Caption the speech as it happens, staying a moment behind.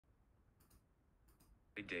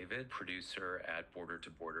David, producer at Border to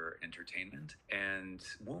Border Entertainment. And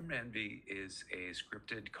Womb Envy is a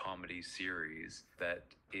scripted comedy series that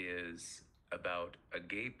is about a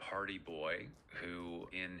gay party boy who,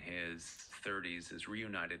 in his 30s, is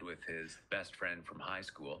reunited with his best friend from high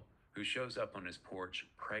school, who shows up on his porch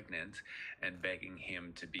pregnant and begging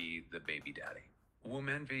him to be the baby daddy. Womb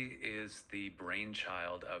Envy is the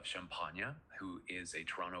brainchild of Champagne, who is a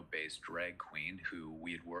Toronto-based drag queen who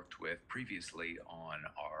we had worked with previously on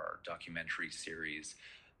our documentary series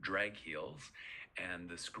Drag Heels. And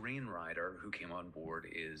the screenwriter who came on board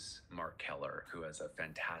is Mark Keller, who has a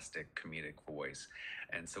fantastic comedic voice.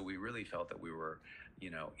 And so we really felt that we were,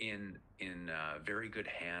 in very good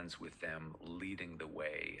hands with them leading the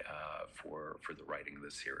way for the writing of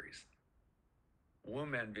the series.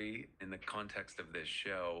 Womb envy in the context of this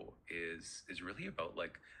show is really about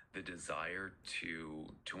like the desire to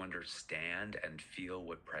understand and feel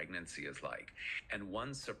what pregnancy is like. And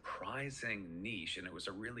one surprising niche, and it was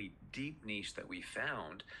a really deep niche that we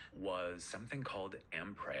found, was something called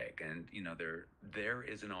mpreg. And there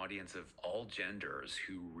is an audience of all genders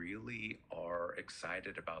who really are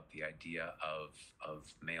excited about the idea of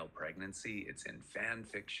male pregnancy. It's in fan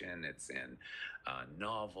fiction, it's in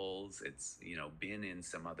novels, it's been in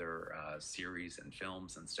some other series and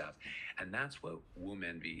films and stuff. And that's what Womb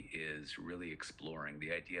Envy is really exploring,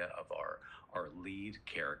 the idea of our lead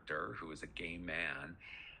character, who is a gay man,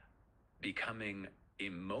 becoming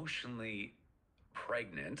emotionally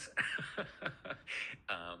pregnant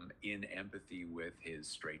in empathy with his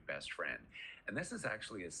straight best friend. And this is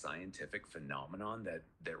actually a scientific phenomenon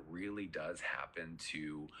that really does happen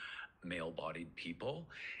to male-bodied people,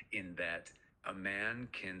 in that a man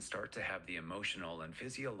can start to have the emotional and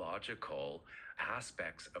physiological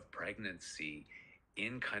aspects of pregnancy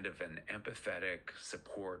in kind of an empathetic,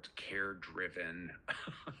 support, care-driven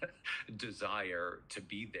desire to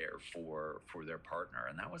be there for their partner.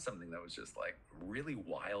 And that was something that was just like really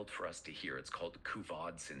wild for us to hear. It's called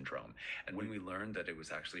Couvade syndrome. And when we learned that it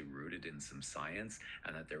was actually rooted in some science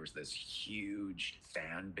and that there was this huge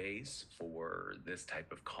fan base for this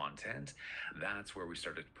type of content, that's where we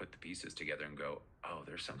started to put the pieces together and go, oh,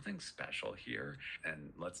 there's something special here,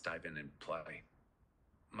 and let's dive in and play.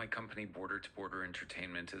 My company, Border to Border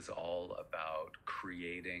Entertainment, is all about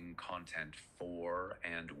creating content for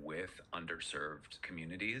and with underserved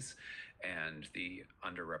communities and the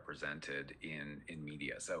underrepresented in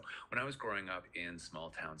media. So when I was growing up in small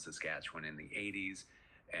town Saskatchewan in the 80s,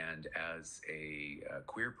 and as a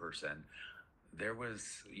queer person, there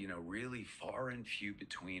was, really far and few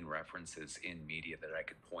between references in media that I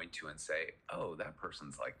could point to and say, oh, that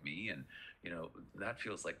person's like me. And, that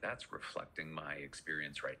feels like that's reflecting my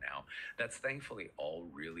experience right now. That's thankfully all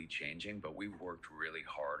really changing, but we've worked really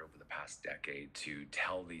hard over the past decade to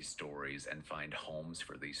tell these stories and find homes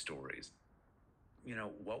for these stories.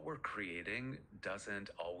 What we're creating doesn't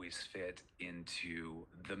always fit into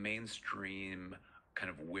the mainstream kind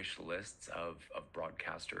of wish lists of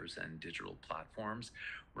broadcasters and digital platforms.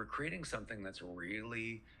 We're creating something that's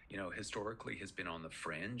really, historically has been on the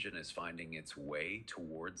fringe and is finding its way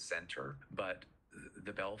towards center. But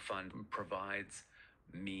the Bell Fund provides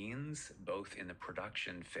means, both in the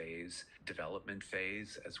production phase, development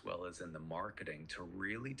phase, as well as in the marketing, to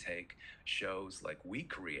really take shows like we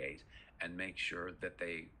create and make sure that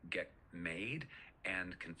they get made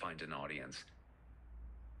and can find an audience.